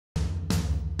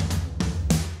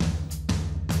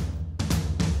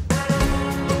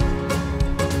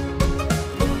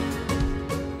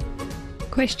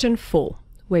Question 4.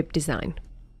 Web design.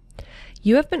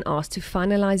 You have been asked to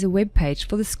finalize a web page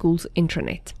for the school's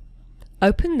intranet.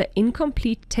 Open the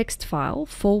incomplete text file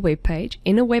for web page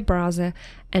in a web browser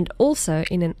and also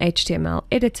in an HTML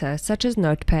editor such as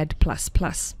Notepad++.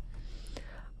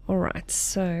 Alright,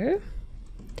 so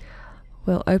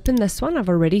we'll open this one. I've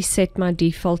already set my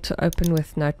default to open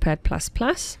with Notepad++.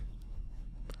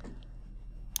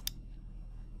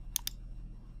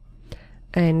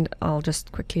 And I'll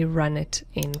just quickly run it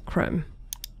in Chrome.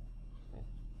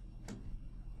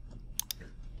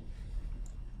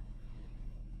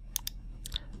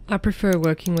 I prefer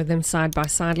working with them side by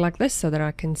side like this so that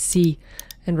I can see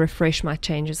and refresh my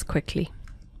changes quickly.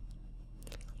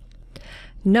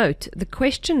 Note, the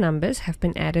question numbers have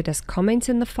been added as comments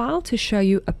in the file to show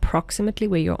you approximately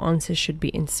where your answers should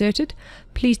be inserted.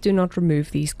 Please do not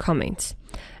remove these comments.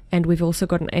 And we've also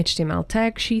got an HTML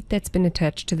tag sheet that's been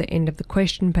attached to the end of the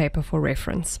question paper for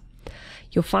reference.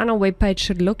 Your final web page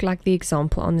should look like the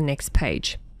example on the next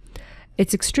page.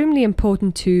 It's extremely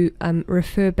important to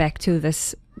refer back to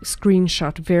this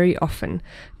screenshot very often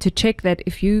to check that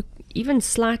if you even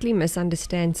slightly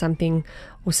misunderstand something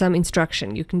or some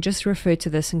instruction, you can just refer to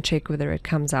this and check whether it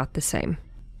comes out the same.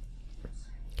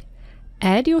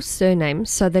 Add your surname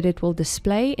so that it will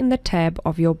display in the tab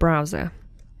of your browser.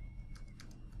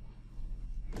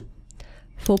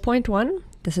 4.1,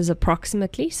 this is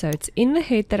approximately, so it's in the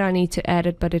head that I need to add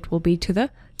it, but it will be to the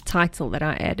title that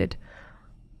I added.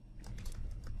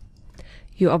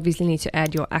 You obviously need to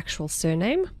add your actual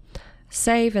surname,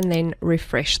 save, and then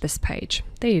refresh this page.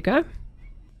 There you go.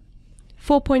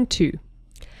 4.2,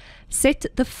 set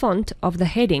the font of the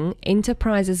heading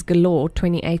Enterprises Galore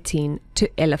 2018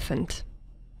 to Elephant.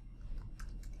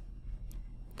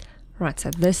 Right,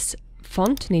 so this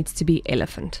font needs to be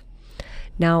Elephant.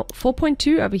 Now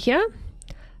 4.2 over here,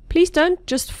 please don't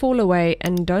just fall away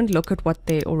and don't look at what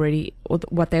they already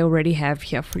have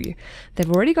here for you.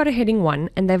 They've already got a heading 1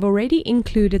 and they've already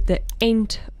included the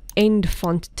end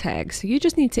font tag. So you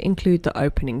just need to include the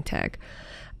opening tag.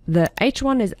 The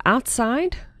H1 is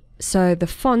outside, so the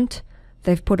font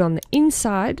they've put on the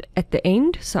inside at the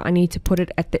end, so I need to put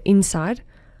it at the inside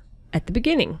at the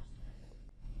beginning.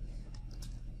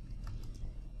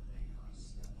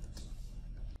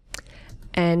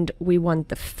 And we want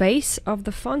the face of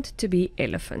the font to be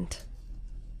elephant.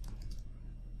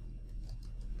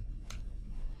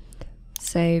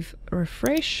 Save,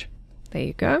 refresh. There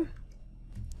you go.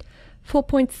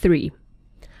 4.3.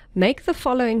 Make the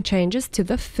following changes to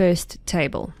the first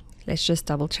table. Let's just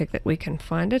double check that we can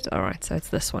find it. Alright, so it's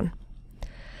this one.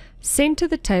 Center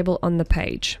the table on the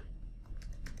page.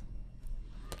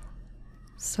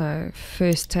 So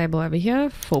first table over here,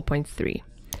 4.3.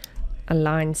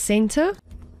 Align center.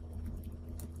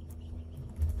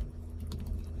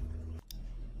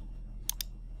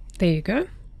 There you go.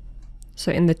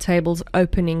 So in the table's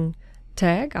opening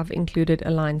tag, I've included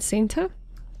align center.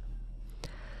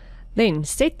 Then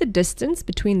set the distance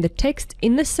between the text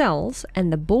in the cells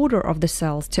and the border of the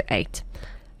cells to 8.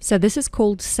 So this is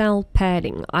called cell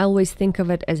padding. I always think of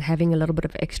it as having a little bit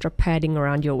of extra padding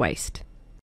around your waist.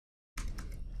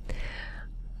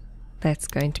 That's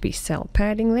going to be cell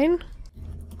padding then.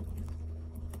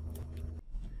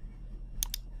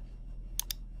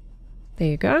 There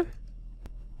you go.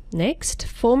 Next,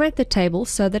 format the table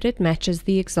so that it matches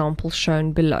the example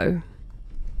shown below.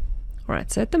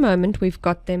 Alright, so at the moment we've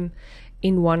got them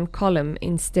in one column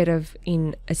instead of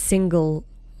in a single,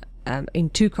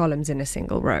 in two columns in a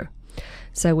single row.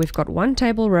 So we've got one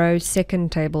table row,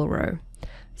 second table row.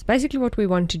 So basically what we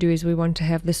want to do is we want to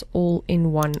have this all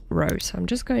in one row. So I'm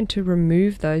just going to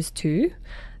remove those two,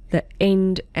 the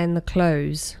end and the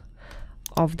close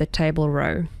of the table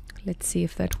row. Let's see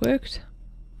if that worked.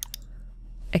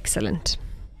 Excellent.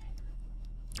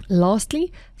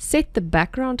 Lastly, set the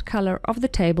background color of the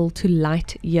table to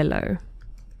light yellow.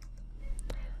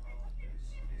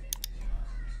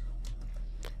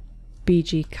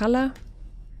 BG color.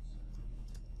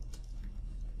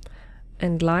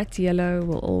 And light yellow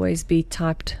will always be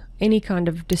typed, any kind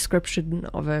of description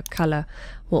of a color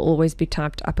will always be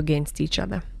typed up against each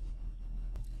other.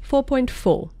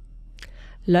 4.4.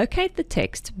 Locate the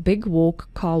text Big Walk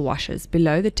Car Washes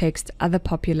below the text Other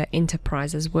Popular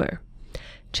Enterprises Were.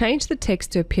 Change the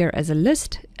text to appear as a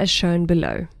list as shown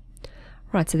below.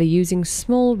 Right, so they're using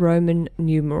small Roman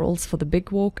numerals for the Big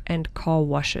Walk and car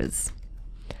washes.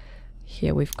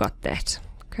 Here we've got that.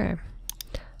 Okay,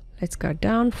 let's go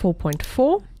down.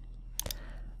 4.4.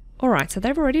 Alright, so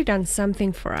they've already done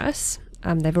something for us.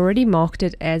 They've already marked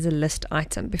it as a list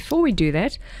item. Before we do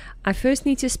that, I first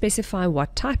need to specify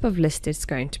what type of list it's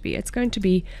going to be. It's going to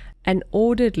be an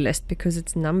ordered list because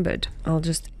it's numbered. I'll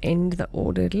just end the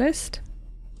ordered list.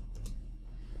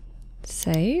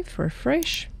 Save,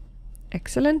 refresh.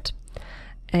 Excellent.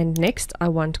 And next I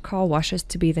want car washes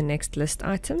to be the next list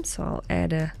item, so I'll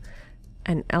add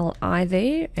an LI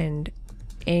there and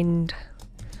end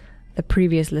the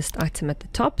previous list item at the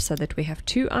top so that we have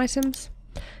 2 items.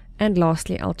 And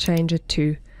lastly, I'll change it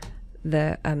to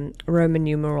the Roman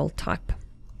numeral type.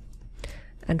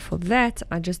 And for that,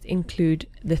 I just include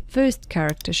the first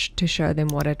character to show them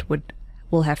what it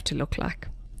will have to look like.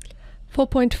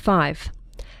 4.5.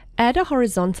 Add a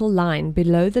horizontal line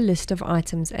below the list of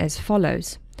items as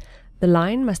follows. The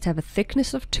line must have a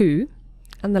thickness of 2,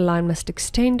 and the line must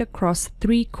extend across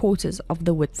 3/4 of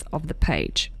the width of the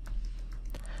page.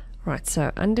 Right,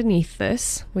 so underneath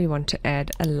this, we want to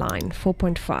add a line,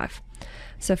 4.5.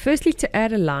 So firstly, to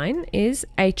add a line is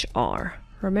HR.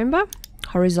 Remember?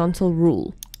 Horizontal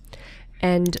rule.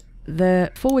 And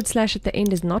the / at the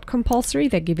end is not compulsory.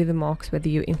 They give you the marks whether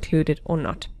you include it or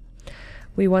not.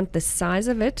 We want the size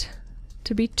of it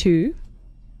to be 2.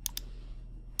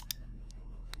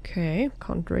 Okay,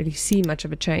 can't really see much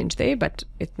of a change there, but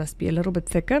it must be a little bit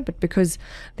thicker. But because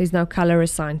there's no color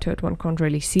assigned to it, one can't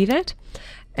really see that.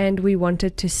 And we want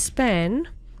it to span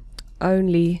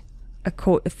only a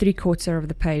 3/4 of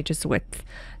the page's width.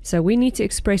 So we need to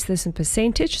express this in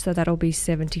percentage, so that'll be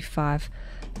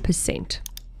 75%.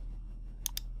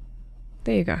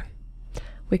 There you go.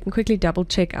 We can quickly double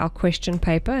check our question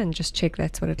paper and just check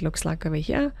that's what it looks like over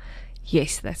here.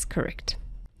 Yes, that's correct.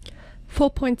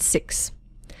 4.6.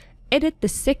 Edit the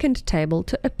second table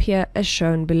to appear as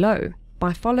shown below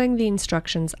by following the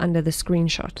instructions under the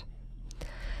screenshot.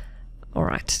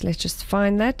 Alright, let's just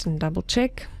find that and double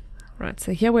check. Right,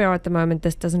 so here we are at the moment.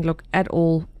 This doesn't look at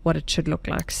all what it should look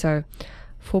like. So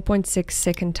 4.6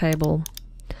 second table.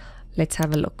 Let's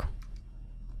have a look.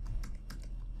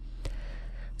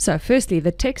 So firstly,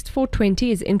 the text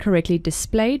 420 is incorrectly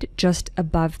displayed just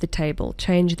above the table.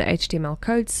 Change the HTML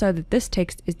code so that this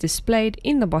text is displayed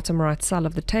in the bottom right cell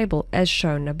of the table as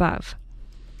shown above.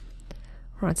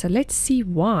 Right, so let's see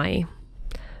why.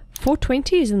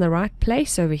 420 is in the right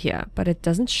place over here, but it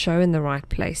doesn't show in the right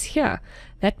place here.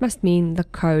 That must mean the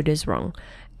code is wrong.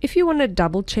 If you want to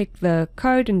double check the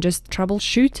code and just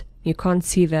troubleshoot, you can't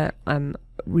see the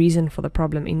reason for the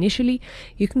problem initially,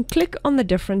 you can click on the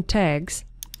different tags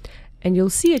and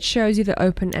you'll see it shows you the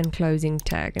open and closing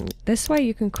tag, and this way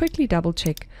you can quickly double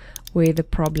check where the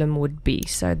problem would be.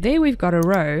 So there we've got a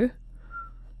row,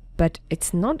 but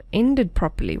it's not ended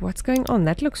properly. What's going on?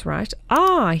 That looks right.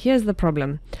 Ah, here's the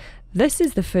problem. This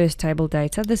is the first table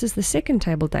data, this is the second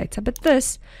table data, but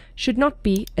this should not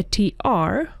be a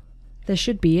TR, this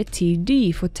should be a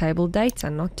TD for table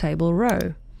data, not table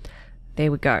row.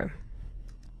 There we go.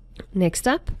 Next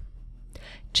up,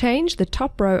 change the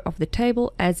top row of the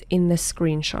table as in the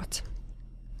screenshot.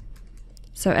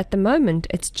 So at the moment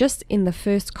it's just in the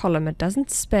first column, it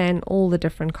doesn't span all the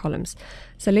different columns.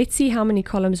 So let's see how many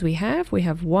columns we have. We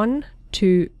have 1,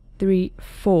 2, 3,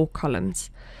 4 columns.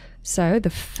 So the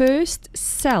first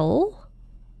cell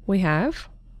we have,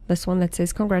 this one that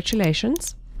says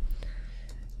congratulations,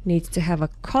 needs to have a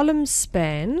column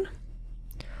span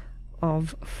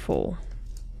of 4.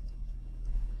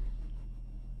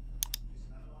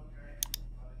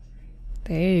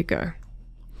 There you go.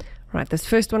 Right, this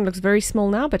first one looks very small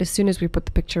now, but as soon as we put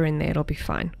the picture in there, it'll be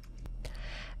fine.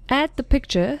 Add the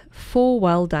picture for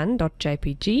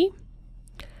welldone.jpg,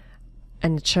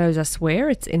 and it shows us where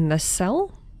it's in this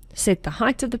cell. Set the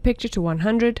height of the picture to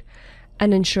 100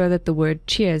 and ensure that the word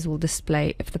cheers will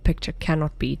display if the picture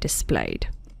cannot be displayed.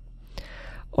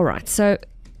 Alright, so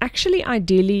actually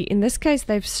ideally in this case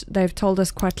they've told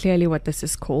us quite clearly what this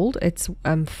is called. It's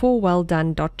for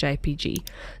welldone.jpg.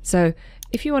 So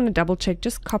if you want to double check,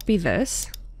 just copy this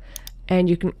and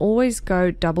you can always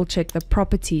go double check the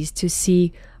properties to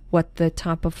see what the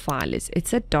type of file is.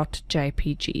 It's a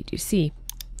 .jpg, do you see?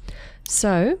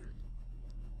 So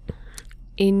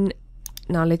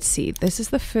now let's see, this is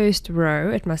the first row,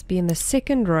 it must be in the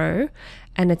second row,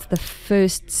 and it's the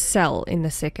first cell in the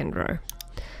second row.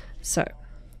 So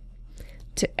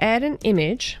to add an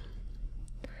image,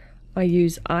 I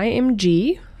use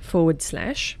img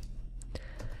 /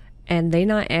 and then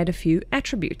I add a few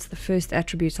attributes. The first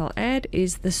attribute I'll add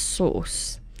is the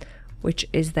source, which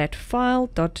is that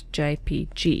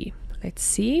file.jpg. Let's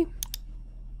see.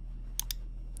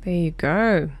 There you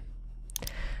go.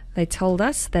 They told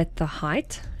us that the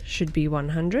height should be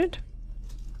 100.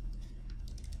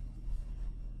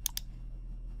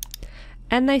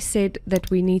 And they said that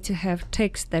we need to have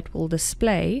text that will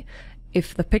display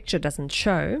if the picture doesn't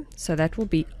show. So that will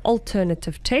be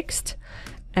alternative text.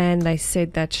 and they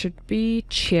said that should be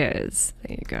cheers.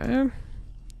 There you go.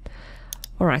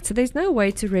 Alright, so there's no way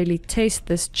to really test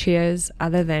this cheers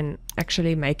other than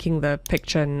actually making the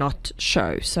picture not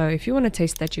show. So if you want to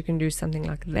test that, you can do something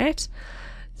like that.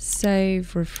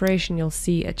 Save, refresh, and you'll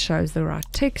see it shows the right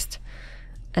text.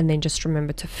 And then just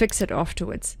remember to fix it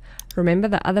afterwards. Remember,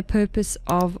 the other purpose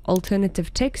of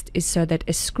alternative text is so that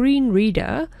a screen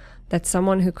reader that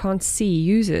someone who can't see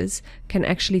uses can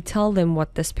actually tell them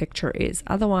what this picture is.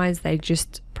 Otherwise, they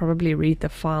just probably read the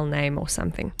file name or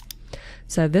something.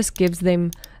 So this gives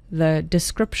them the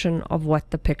description of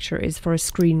what the picture is for a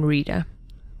screen reader.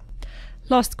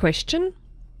 Last question,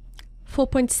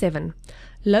 4.7.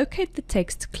 Locate the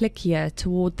text, click here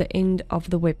toward the end of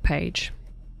the web page.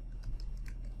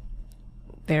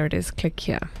 There it is, click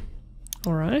here.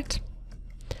 All right.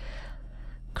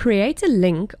 Create a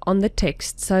link on the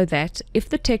text so that if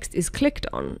the text is clicked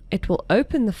on, it will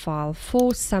open the file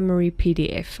for summary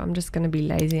PDF. I'm just going to be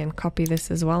lazy and copy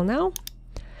this as well now,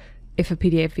 if a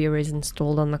PDF viewer is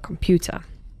installed on the computer.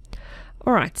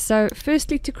 Alright, so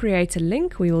firstly, to create a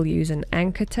link, we will use an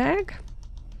anchor tag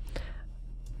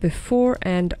before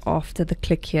and after the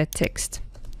click here text.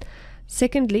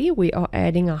 Secondly, we are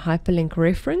adding a hyperlink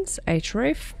reference,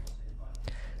 href,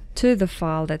 to the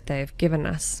file that they've given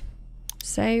us.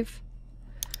 Save.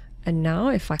 And now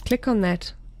if I click on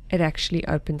that, it actually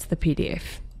opens the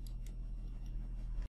PDF.